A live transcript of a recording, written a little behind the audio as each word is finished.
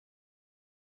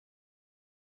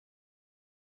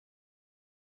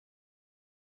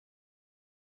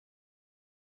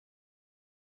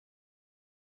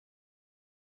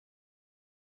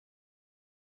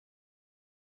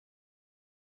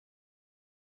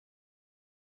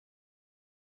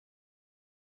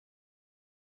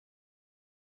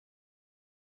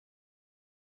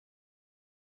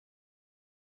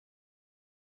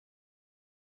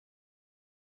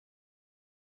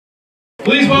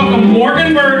Please welcome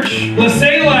Morgan Birch,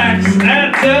 Lassay Lax,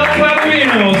 Atzel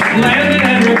Palomino, Landon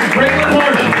Hendricks, Braylon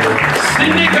Marshall,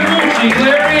 Cindy Camucci,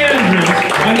 Larry Andrews,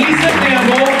 Anissa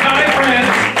Campbell, Kai France,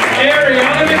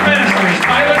 Ariana McMasters,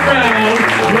 Pilot Brown,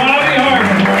 Robbie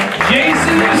Harper,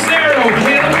 Jason Lucero,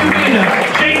 Caleb Cubina,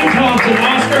 Jane Thompson,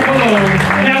 Oscar Cologne,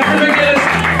 Catherine McGinnis,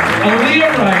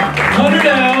 Aaliyah Wright, Hunter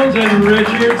Downs, and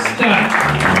Richard Stott.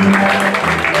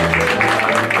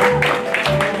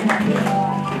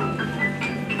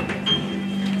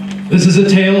 This is a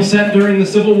tale set during the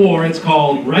Civil War. It's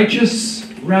called Rations.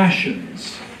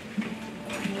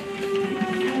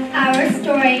 Our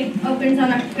story opens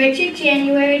on a frigid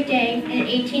January day in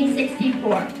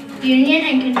 1864. Union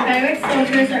and Confederate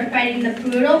soldiers are fighting the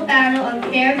brutal Battle of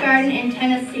Fair Garden in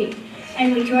Tennessee,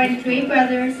 and we join three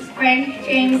brothers, Frank,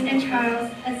 James, and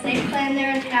Charles, as they plan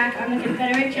their attack on the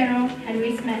Confederate General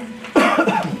Henry Smith.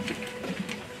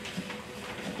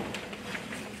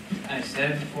 I've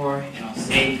said it before, and I'll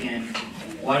say it again.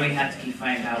 Why do we have to keep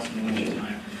fighting battles in the winter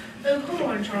time? Oh, come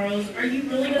on, Charles. Are you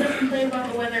really going to complain about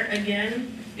the weather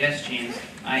again? Yes, James,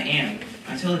 I am.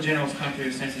 Until the generals come to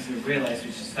their senses and realize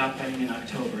we should stop fighting in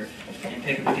October and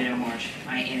pick up again in March,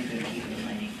 I am going to keep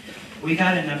complaining. We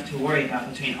got enough to worry about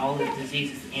between all the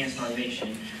diseases and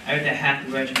starvation. I heard that half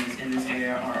the regiments in this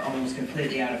area are almost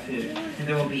completely out of food, and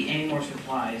there won't be any more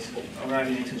supplies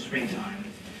arriving until springtime.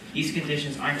 These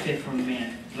conditions aren't fit for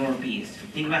man nor beast.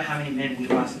 Think about how many men we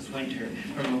lost this winter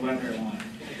from the weather alone.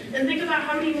 And think about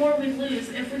how many more we'd lose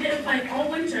if we didn't fight all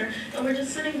winter and we're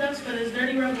just sitting ducks for those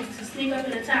dirty rebels to sneak up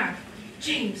and attack.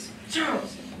 James,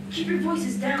 Charles, keep your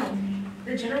voices down.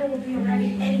 The general will be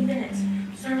arriving any minute.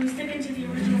 So are we sticking to the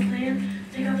original plan?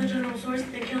 Take out the general's horse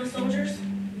and kill the soldiers?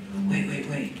 Wait.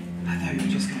 I thought you were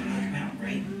just going to knock him out,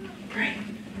 right? Right.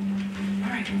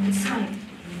 Alright, it's time.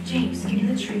 James, get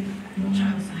in the tree.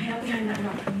 Charles, hide out behind that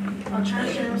rock. I'll try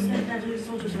to General Smith that the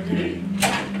soldiers were dead.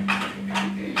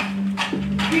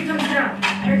 Here he comes now.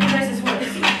 I recognize his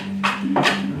voice.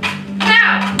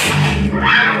 Now!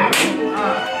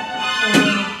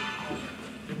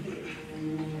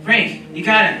 Frank, you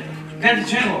got him. You got the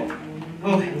general.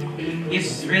 Oh,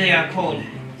 he's really out cold.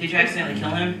 Did you accidentally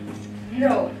kill him?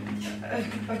 No,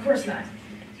 of course not.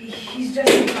 He's just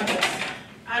unconscious.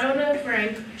 I don't know,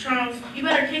 Frank. Charles, you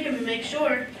better kick him and make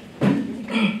sure.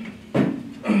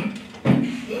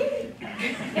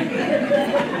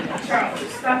 Charles,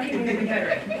 stop kicking the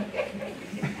Confederate.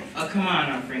 Oh, come on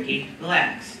now, Frankie.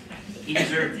 Relax. He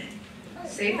deserved it.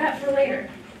 Save that for later.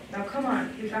 Now come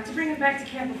on, we've got to bring him back to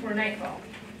camp before nightfall.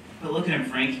 But look at him,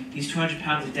 Frank. He's 200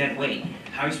 pounds of dead weight.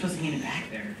 How are we supposed to get him back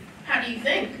there? How do you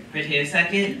think? Potato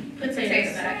sacket?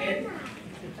 Potato sacket.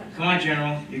 Come on,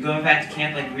 General. You're going back to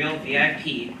camp like real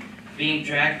VIP, being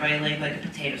dragged by a leg like a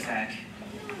potato sack.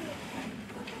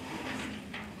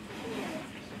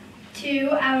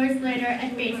 2 hours later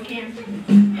at base camp.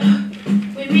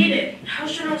 We made it.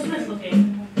 How's General Smith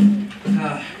looking?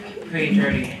 Pretty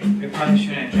dirty. We probably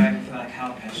shouldn't have dragged him for that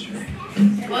cow pasture.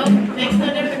 Well, makes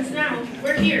no difference now.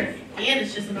 We're here. And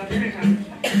it's just about dinner time.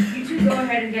 You two go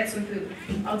ahead and get some food.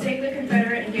 I'll take the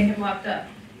Confederate and get him locked up.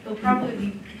 He'll probably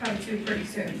be coming to pretty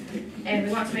soon. And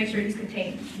we want to make sure he's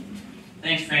contained.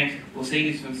 Thanks, Frank. We'll save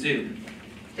you some soup.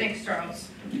 Thanks, Charles.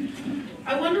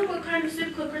 I wonder what kind of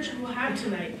soup Cook Richard will have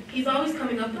tonight. He's always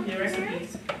coming up with new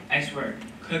recipes. I swear,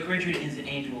 Cook Richard is an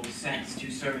angel sent to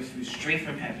serve us food straight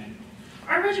from heaven.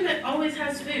 Our regiment always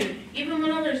has food, even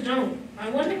when others don't. I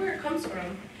wonder where it comes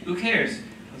from. Who cares?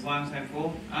 As long as I'm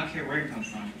full, I don't care where it comes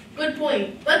from. Good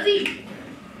point. Let's eat.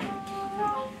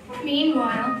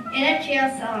 Meanwhile, in a jail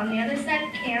cell on the other side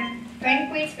of camp,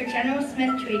 Frank waits for General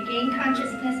Smith to regain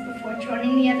consciousness before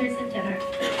joining the others at dinner.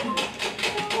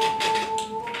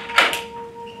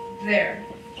 There,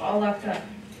 all locked up.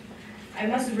 I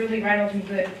must have really rattled him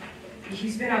good.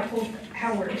 He's been out cold for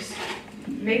hours.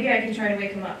 Maybe I can try to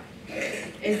wake him up.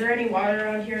 Is there any water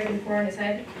around here I can pour on his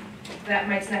head? That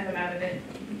might snap him out of it.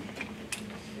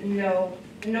 No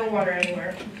water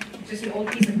anywhere. Just an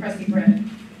old piece of crusty bread.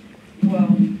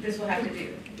 Well, this will have to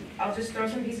do. I'll just throw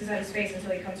some pieces at his face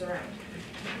until he comes around.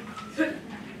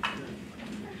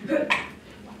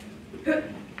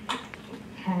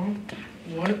 Huh?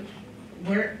 What?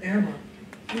 Where am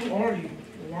I? Who are you?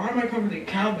 Why am I covered in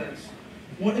cowbells?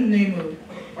 What in the name of...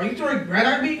 Are you throwing bread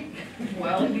at me?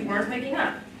 Well, you weren't waking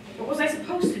up. What was I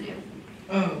supposed to do?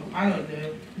 Oh, I don't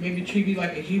know. Maybe treat me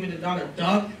like a human and not a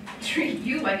duck? Treat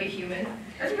you like a human?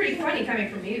 That's pretty funny coming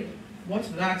from you. What's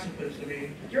that supposed to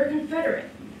mean? You're a Confederate.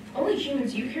 Only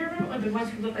humans you care about are the ones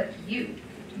who look like you.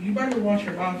 You better watch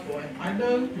your mouth, boy. I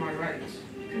know my rights.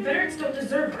 Confederates don't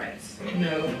deserve rights.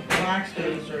 No, blacks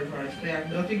don't deserve rights. They have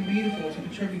nothing meaningful to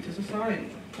contribute to society.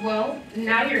 Well,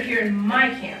 now you're here in my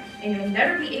camp, and you'll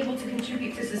never be able to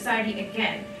contribute to society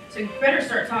again. So you better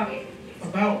start talking.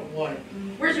 About what?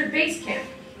 Where's your base camp?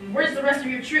 Where's the rest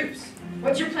of your troops?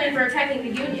 What's your plan for attacking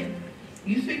the Union?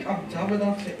 You think I'm dumb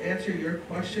enough to answer your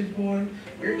questions, boy?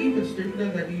 You're even stupider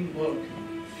than you look.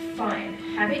 Fine,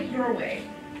 have it your way.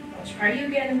 I'll try you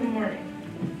again in the morning.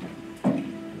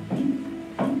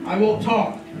 I won't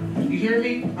talk. You hear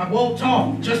me? I won't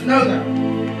talk. Just know that.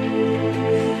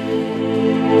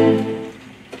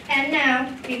 And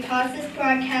now, we pause this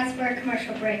broadcast for a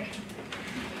commercial break.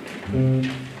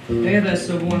 Hey there,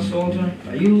 Civil War soldier.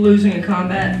 Are you losing in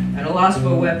combat? At a loss for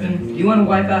a weapon? Do you want to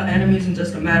wipe out enemies in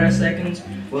just a matter of seconds?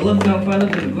 Well, look no further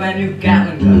than the brand new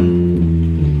Gatling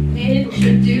gun.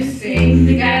 Introducing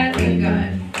the Gatling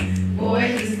gun.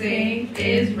 Boys, this thing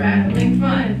is rattling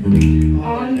fun.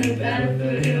 On the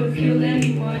battlefield, it'll kill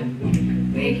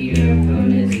anyone. Make your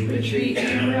opponents retreat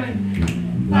and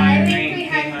run. Firing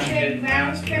 300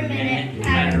 rounds per minute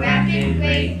at a rapid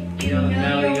rate, you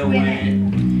know you'll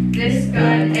win. This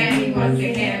gun anyone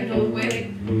can handle with.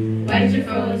 Light your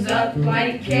foes up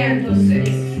like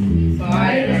candlesticks.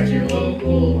 Fire at your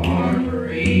local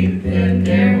armory, then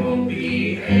there won't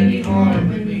be any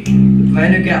harmony. The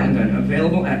brand new Gatling gun,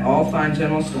 available at all fine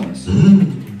general stores.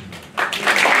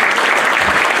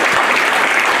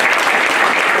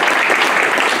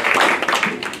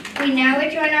 We now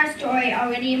rejoin our story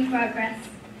already in progress.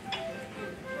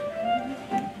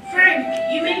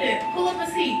 Frank, you made it. Pull up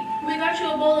a seat. We got you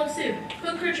a bowl of soup.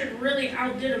 Cook Richard really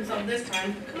outdid himself this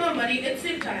time. Come on, buddy. It's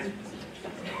soup time.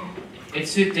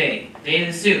 It's soup day. Day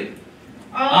of the soup.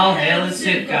 All hail the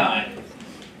soup god.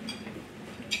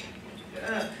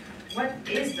 What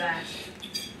is that?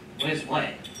 What is what?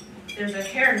 There's a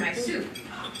hair in my soup.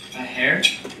 A hair?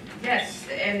 Yes,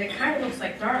 and it kind of looks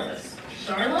like Darla's.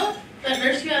 Darla? That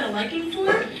nurse you had a liking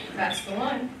for? That's the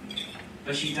one.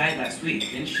 But she died last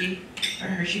week, didn't she? I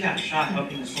heard she got shot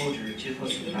helping a soldier too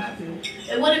close to the battlefield.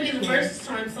 It wouldn't be the first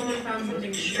time someone found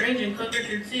something strange in Cook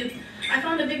Richard's soup. I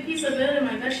found a big piece of it in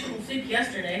my vegetable soup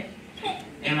yesterday.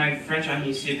 And my French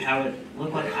onion soup, how it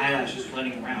looked like eyelashes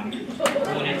floating around. But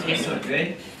when it tastes so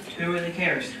good, who really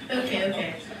cares?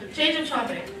 Okay. Change of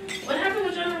topic. What happened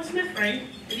with General Smith, Frank?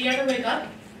 Did he ever wake up?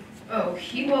 Oh,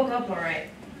 he woke up all right.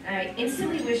 I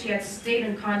instantly wish he had stayed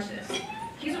unconscious.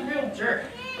 He's a real jerk.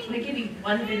 Let me give you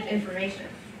one bit of information.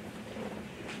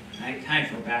 I kind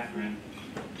of feel bad for him.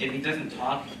 If he doesn't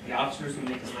talk, the officers will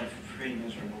make his life pretty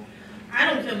miserable. I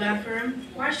don't feel bad for him.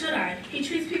 Why should I? He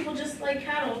treats people just like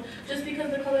cattle, just because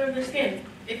of the color of their skin.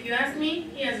 If you ask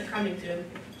me, he has it coming to him.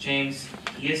 James,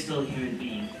 he is still a human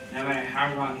being, no matter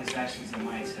how wrong his actions and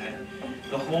mindset.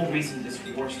 The whole reason this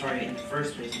war started in the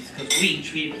first place is because we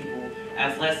treated people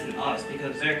as less than us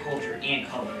because of their culture and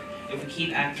color. If we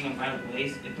keep acting in violent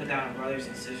ways and put down our brothers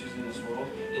and sisters in this world,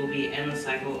 it will be an endless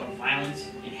cycle of violence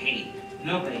and hate.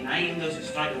 Nobody, not even those who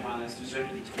start the violence, deserve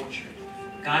to be tortured.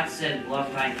 God said,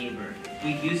 love thy neighbor.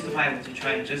 We use the Bible to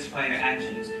try to justify our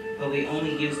actions, but we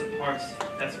only use the parts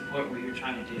that support what you're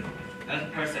trying to do. Not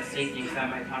the parts that say things that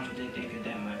might contradict and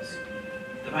condemn us.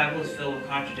 The Bible is filled with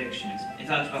contradictions. It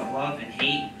talks about love and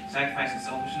hate, sacrifice and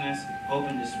selfishness, hope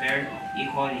and despair,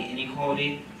 equality and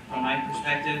inequality. From my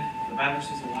perspective, the Bible is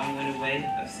just a long-winded way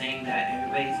of saying that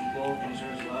everybody is equal and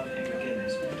deserves love and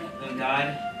forgiveness from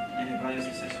God and their brothers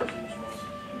and sisters in this world.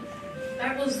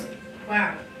 That was...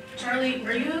 wow. Charlie,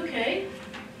 are you okay?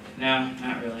 No,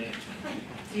 not really.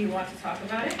 Do you want to talk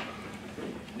about it?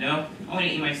 No, I want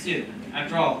to eat my soup.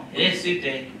 After all, it is soup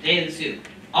day, day of the soup.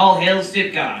 All hail the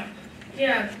soup god.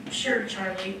 Yeah, sure,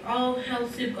 Charlie. All hail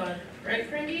soup god. Right,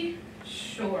 Frankie?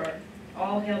 Sure.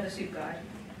 All hail the soup god.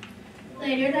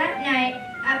 Later that night,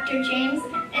 after James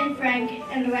and Frank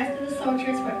and the rest of the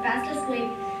soldiers were fast asleep,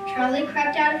 Charlie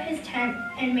crept out of his tent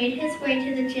and made his way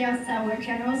to the jail cell where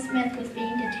General Smith was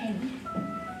being detained.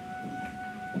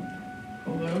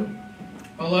 Hello?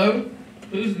 Hello?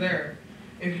 Who's there?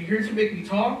 If you're here to make me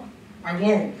talk, I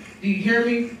won't. Do you hear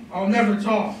me? I'll never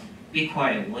talk. Be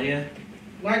quiet, will ya?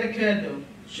 Light a candle.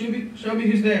 Show me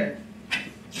who's there.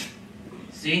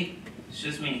 See? It's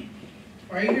just me.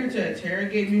 Are you here to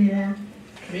interrogate me more?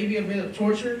 Maybe a bit of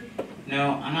torture?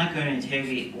 No, I'm not going to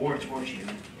interrogate or torture you.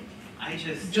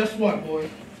 Just what, boy?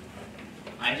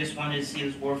 I just wanted to see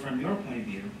this war from your point of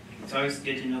view. It's always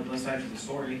good to know both sides of the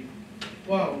story.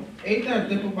 Whoa, ain't that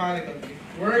diplomatic of you?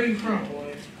 Where are you from,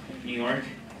 boy? New York?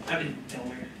 I'm in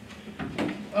Delaware.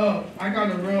 Oh, I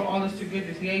got a real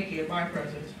honest-to-goodness Yankee in my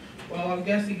presence. Well, I'm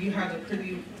guessing you had a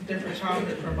pretty different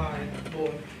childhood from mine,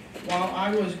 boy. While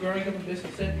I was growing up in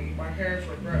Mississippi, my parents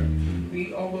were broke.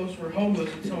 We almost were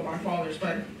homeless until my father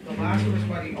spent the last of his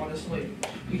money on a slave.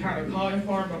 We had a cotton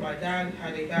farm, but my dad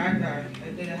had a bad back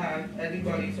and didn't have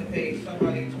anybody to pay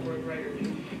somebody to work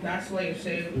regularly. That slave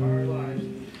saved our lives.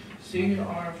 Seeing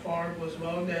our farm was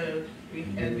well known,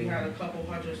 and we had a couple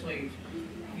hundred slaves.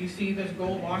 You see this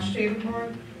gold watch chain of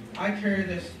mine? I carry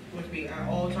this with me at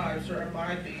all times to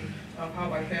remind me of how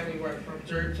my family went from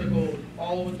dirt to gold,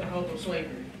 all with the help of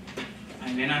slavery.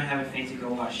 I may not have a fancy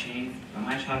gold watch chain, but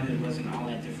my childhood wasn't all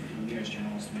that different from yours,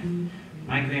 General Smith.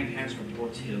 My grandparents were poor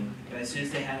too, but as soon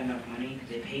as they had enough money,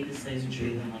 they paid the slaves and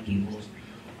treated them like equals.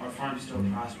 Our farm still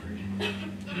prospered.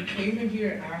 You came in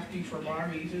here and asked me for my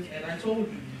reasons, and I told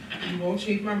you. You won't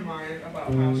change my mind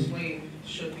about how slaves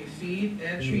should be seen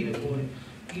and treated, boy.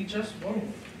 You just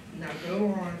won't. Now go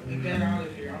on and get out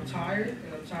of here. I'm tired,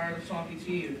 and I'm tired of talking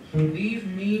to you. Leave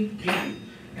me be.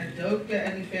 And don't get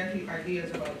any fancy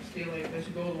ideas about stealing this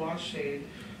gold watch chain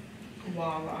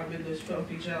while I'm in this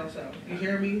filthy jail cell. You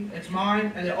hear me? It's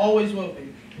mine, and it always will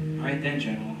be. All right then,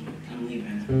 General. I'm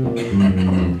leaving.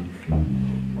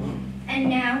 And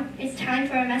now, it's time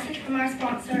for a message from our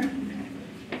sponsor.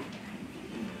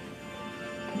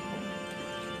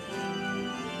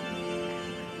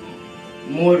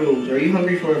 Mortals, are you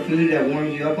hungry for a food that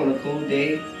warms you up on a cold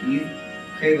day? Do you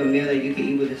crave a meal that you can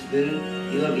eat with a spoon?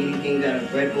 You love eating things out of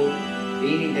bread bowl?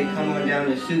 You need to come on down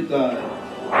to Soup God.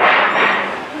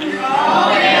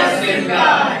 All hail Soup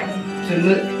God!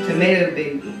 Tomato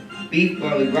bacon, beef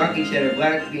broccoli, broccoli cheddar,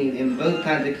 black beans, and both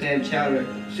kinds of clam chowder.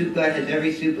 Soup God has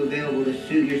every soup available to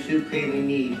suit your soup craving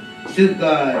needs. Soup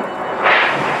God!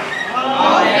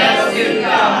 All hail Soup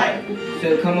God!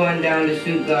 So come on down to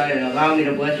Soup God and allow me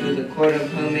to bless you with a quart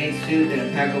of homemade soup and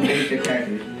a pack of oyster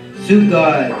crackers. Soup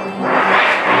God!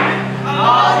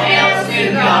 All hail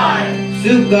Soup God!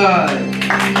 Soup God!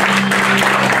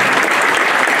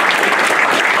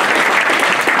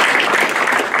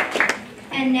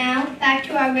 And now, back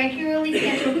to our regularly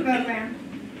scheduled program.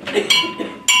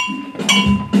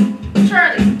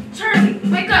 Charlie,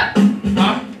 wake up!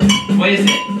 Huh? What is it?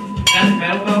 That's the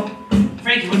battle bell?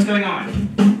 Frankie, what's going on?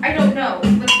 I don't know.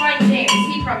 Let's find James.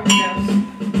 He probably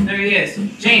knows. There he is.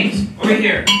 James, over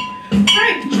here.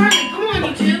 Frank, Charlie, come on,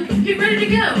 you two. Get ready to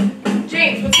go.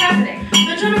 James, what's happening?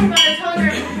 The general got a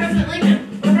telegram from President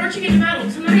Lincoln. We're marching into battle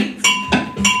tonight.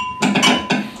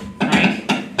 Frank,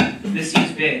 this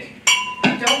seems big.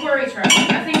 Don't worry, Charlie.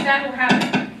 Nothing bad will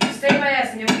happen. Just stay by us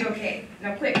and you'll be okay.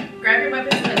 Now quick, grab your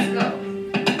weapons and let's go.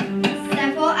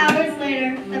 Several hours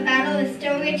later, the battle is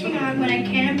still raging on when a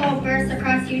cannonball bursts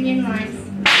across Union lines.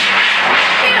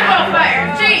 Cannonball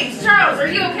fire! James, Charles, are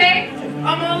you okay?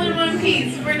 I'm all in one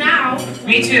piece, for now.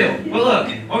 Me too. But look,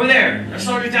 over there. Our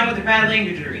soldier's down with a bad leg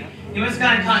injury. He must have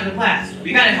gotten caught in the blast.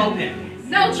 We gotta help him.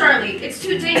 No, Charlie, it's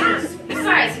too dangerous.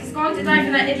 Besides, he's going to die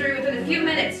from that injury within a few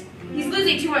minutes. He's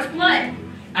losing too much blood.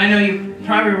 I know you're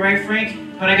probably right,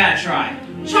 Frank, but I gotta try.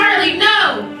 Charlie,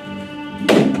 no!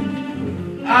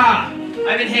 Ah!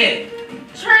 I've been hit.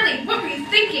 Charlie, what were you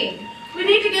thinking? We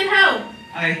need to get help.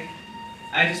 I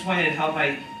just wanted help.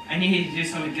 I needed to do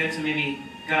something good so maybe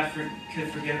God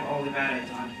could forgive all the bad I've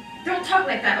done. Don't talk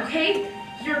like that, okay?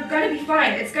 You're gonna be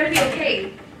fine. It's gonna be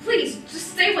okay. Please,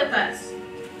 just stay with us.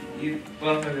 You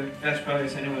both are the best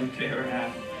brothers anyone could ever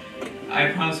have.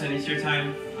 I promise when it's your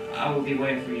time, I will be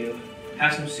waiting for you.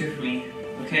 Have some soup for me,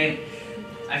 okay?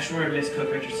 I sure miss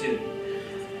Cook Richard's soup.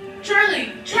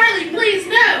 Charlie, please,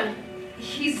 no!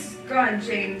 He's gone,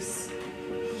 James.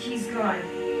 He's gone.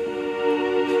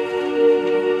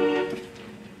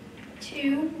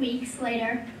 2 weeks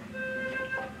later.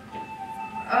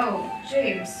 Oh,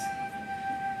 James.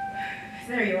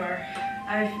 There you are.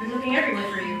 I've been looking everywhere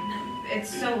for you. It's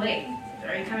so late.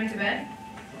 Are you coming to bed?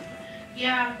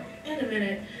 Yeah, in a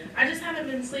minute. I just haven't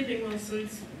been sleeping well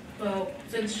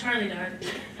since Charlie died.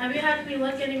 Have you had any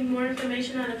luck getting more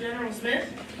information out of General Smith?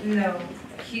 No.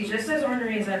 He's just as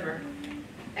ornery as ever.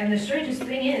 And the strangest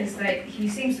thing is that he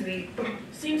seems to be...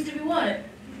 Seems to be what?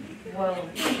 Well,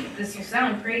 this will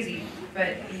sound crazy,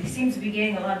 but he seems to be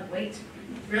gaining a lot of weight.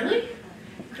 Really?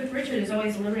 Cook Richard is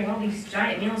always delivering all these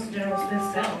giant meals to General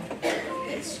Smith's cell.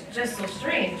 It's just so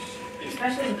strange,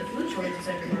 especially with the food shortages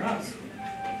everywhere else.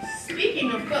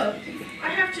 Speaking of Cook, I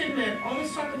have to admit, all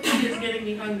this talk of food is getting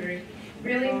me hungry.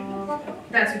 Really?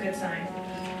 That's a good sign.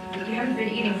 You haven't been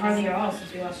eating hardly at all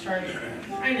since we lost Charlie.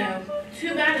 I know.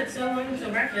 Too bad it's so long until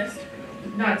breakfast.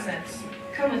 Nonsense.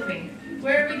 Come with me.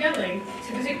 Where are we going?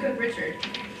 To visit Cook Richard.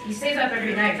 He stays up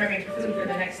every night prepping for food for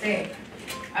the next day.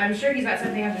 I'm sure he's got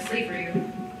something up his sleeve for you.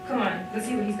 Come on, let's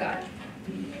see what he's got.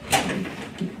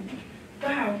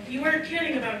 Wow, you weren't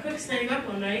kidding about Cook staying up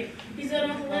all night. He's got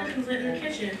all the lanterns lit in the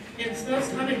kitchen, and the smells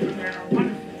coming from there are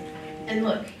wonderful. And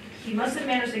look, he must have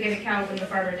managed to get a cow from the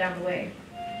farmer down the way.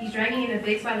 He's dragging in a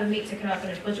big slab of meat to cut up in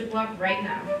his butcher block right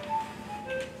now.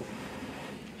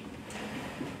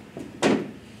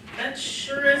 That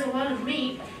sure is a lot of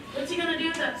meat. What's he gonna do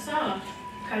with that saw?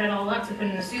 Cut it all up to put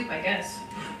in the soup, I guess.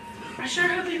 I sure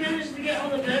hope he managed to get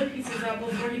all the bone pieces out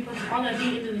before he puts all that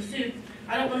meat into the soup.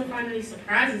 I don't want to find any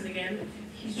surprises again.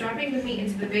 He's dropping the meat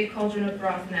into the big cauldron of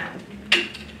broth now.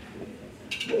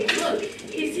 Look,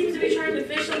 he seems to be trying to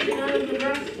fish something out of the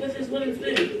broth with his wooden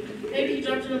spoon. Maybe he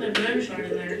dropped another bone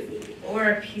shard in there.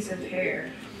 Or a piece of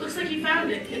hair. Looks like he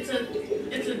found it. It's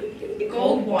a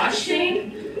gold watch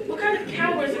chain? What kind of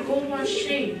cow wears a gold watch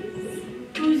chain?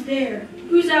 Who's there?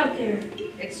 Who's out there?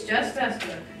 It's just us,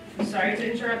 Cook. Sorry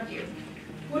to interrupt you.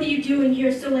 What are you doing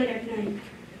here so late at night?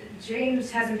 James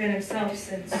hasn't been himself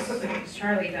since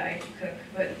Charlie died, Cook,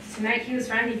 but tonight he was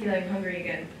finally feeling hungry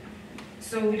again.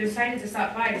 So we decided to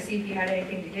stop by to see if you had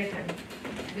anything to give him.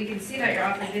 We can see that you're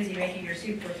awfully busy making your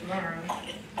soup for tomorrow.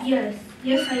 Yes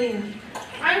I am.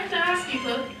 I have to ask you,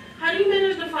 Cook, how do you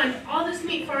manage to find all this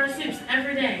meat for our soups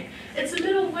every day? It's the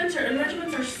middle of winter and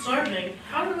regiments are starving.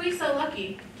 How are we so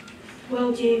lucky?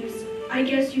 Well, James, I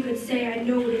guess you could say I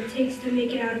know what it takes to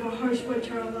make it out of a harsh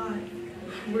winter alive.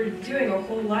 We're doing a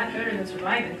whole lot better than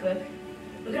surviving, Cook.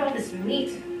 Look at all this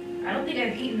meat. I don't think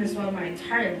I've eaten this well in my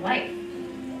entire life.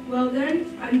 Well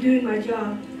then, I'm doing my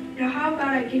job. Now how about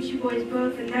I get you boys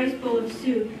both a nice bowl of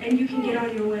soup and you can get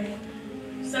on your way.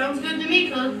 Sounds good to me,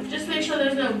 Cook. Just make sure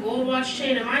there's no gold watch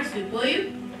chain in my soup, will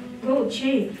you? Gold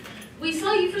chain? We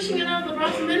saw you fishing it out of the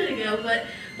broth a minute ago, but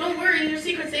don't worry, your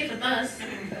secret's safe with us.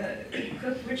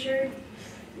 Cook Richard,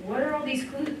 what are all these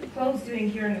clothes doing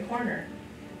here in the corner?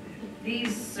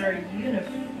 These are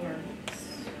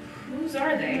uniforms. Whose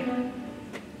are they?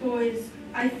 Boys,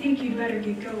 I think you'd better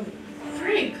get going.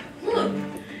 Frank, look!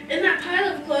 In that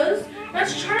pile of clothes,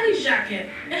 that's Charlie's jacket.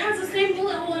 It has the same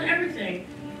bullet hole and everything.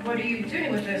 What are you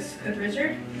doing with this, Cook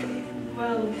Richard?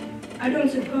 Well, I don't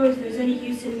suppose there's any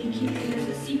use in me keeping this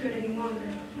a secret any longer.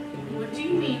 What do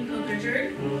you mean, Cook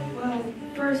Richard? Well,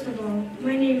 first of all,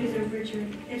 my name isn't Richard.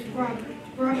 It's Robert.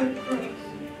 Robert Crooks.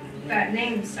 That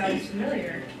name sounds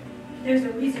familiar. There's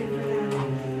a reason for that.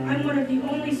 I'm one of the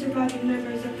only surviving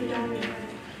members of the Donner Party.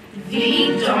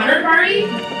 The Donner Party?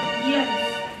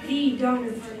 Yes, the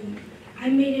Donner Party. I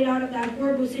made it out of that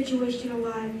horrible situation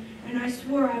alive, and I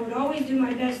swore I would always do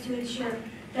my best to ensure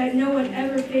that no one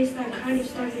ever faced that kind of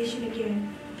starvation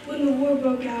again. When the war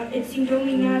broke out, it seemed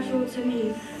only natural to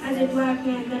me, as a black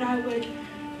man, that I would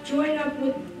join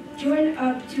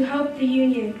up to help the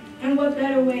Union, and what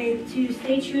better way to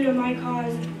stay true to my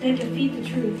cause than to feed the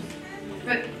troops.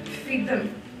 But feed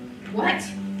them what?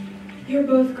 You're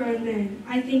both grown men.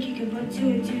 I think you can put two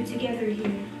and two together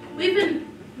here. We've been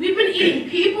eating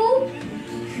people?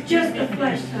 Just the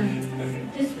flesh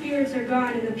type. The spirits are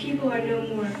gone and the people are no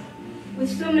more. With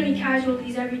so many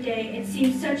casualties every day, it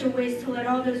seems such a waste to let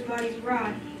all those bodies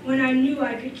rot when I knew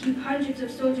I could keep hundreds of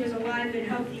soldiers alive and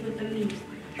healthy with the meat.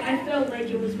 I felt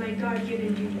like it was my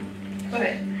God-given duty.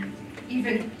 But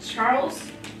even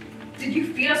Charles? Did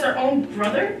you feed us our own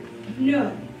brother?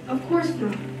 No, of course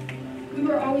not. We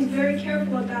were always very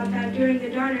careful about that during the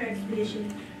Donner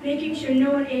expedition, making sure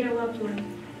no one ate a loved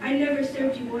one. I never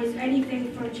served you boys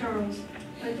anything from Charles,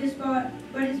 but his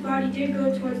body did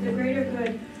go towards the greater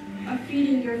good of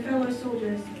feeding your fellow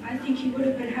soldiers. I think he would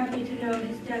have been happy to know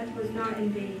his death was not in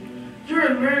vain. You're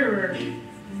a murderer.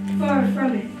 Far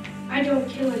from it. I don't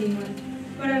kill anyone,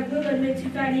 but I will admit to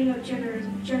fattening up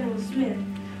General Smith.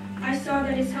 I saw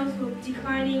that his health was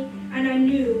declining, and I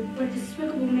knew what a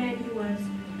despicable man he was.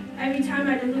 Every time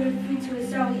I delivered food to his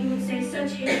cell, he would say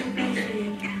such hateful things to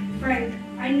me. Frank,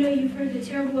 I know you've heard the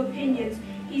terrible opinions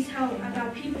he's held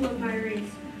about people of my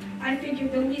race. I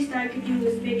figured the least I could do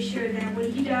was make sure that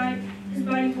when he died, his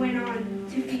body went on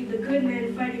to feed the good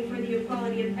men fighting for the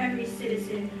equality of every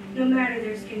citizen, no matter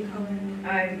their skin color.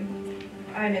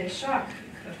 I'm in shock,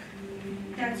 Cook.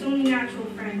 That's only natural,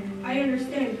 Frank. I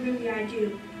understand, really I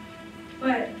do.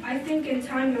 But I think in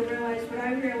time you'll realize what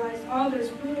I realized all those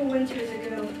brutal winters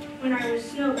ago when I was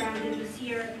snowbound in the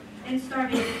Sierra and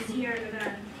starving in the Sierra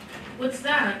Nevada. What's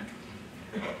that?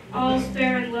 All's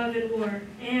fair in love and war,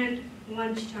 and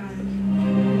lunchtime.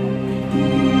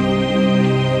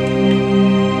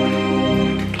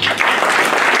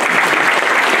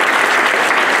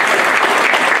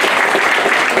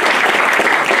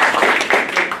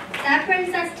 That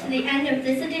brings us to the end of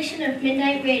this edition of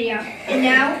Midnight Radio. And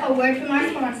now, a word from our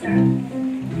sponsor.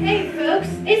 Hey folks,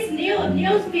 it's Neil of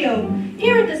Neil's Veal,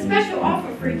 here with a special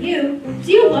offer for you.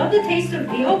 Do you love the taste of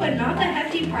veal but not the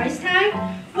hefty price tag?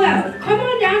 Well, come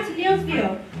on down to Neil's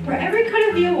Veal, where every cut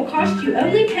of veal will cost you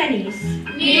only pennies.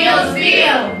 Neil's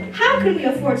Veal. How can we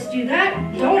afford to do that?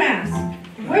 Don't ask.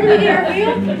 Where do we get our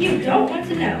veal? You don't want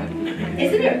to know.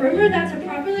 Isn't it rumored that to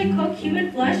properly cook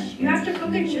human flesh, you have to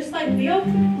cook it just like veal?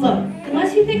 Look, the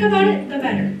less you think about it, the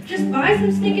better. Just buy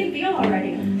some stinking veal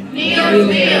already. Neil's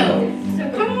Veal. So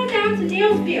come on down to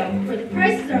Neil's Veal, where the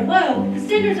prices are low, the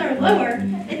standards are lower,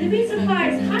 and the meat supply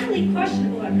is highly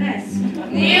questionable at best.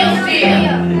 Neil's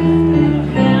Veal.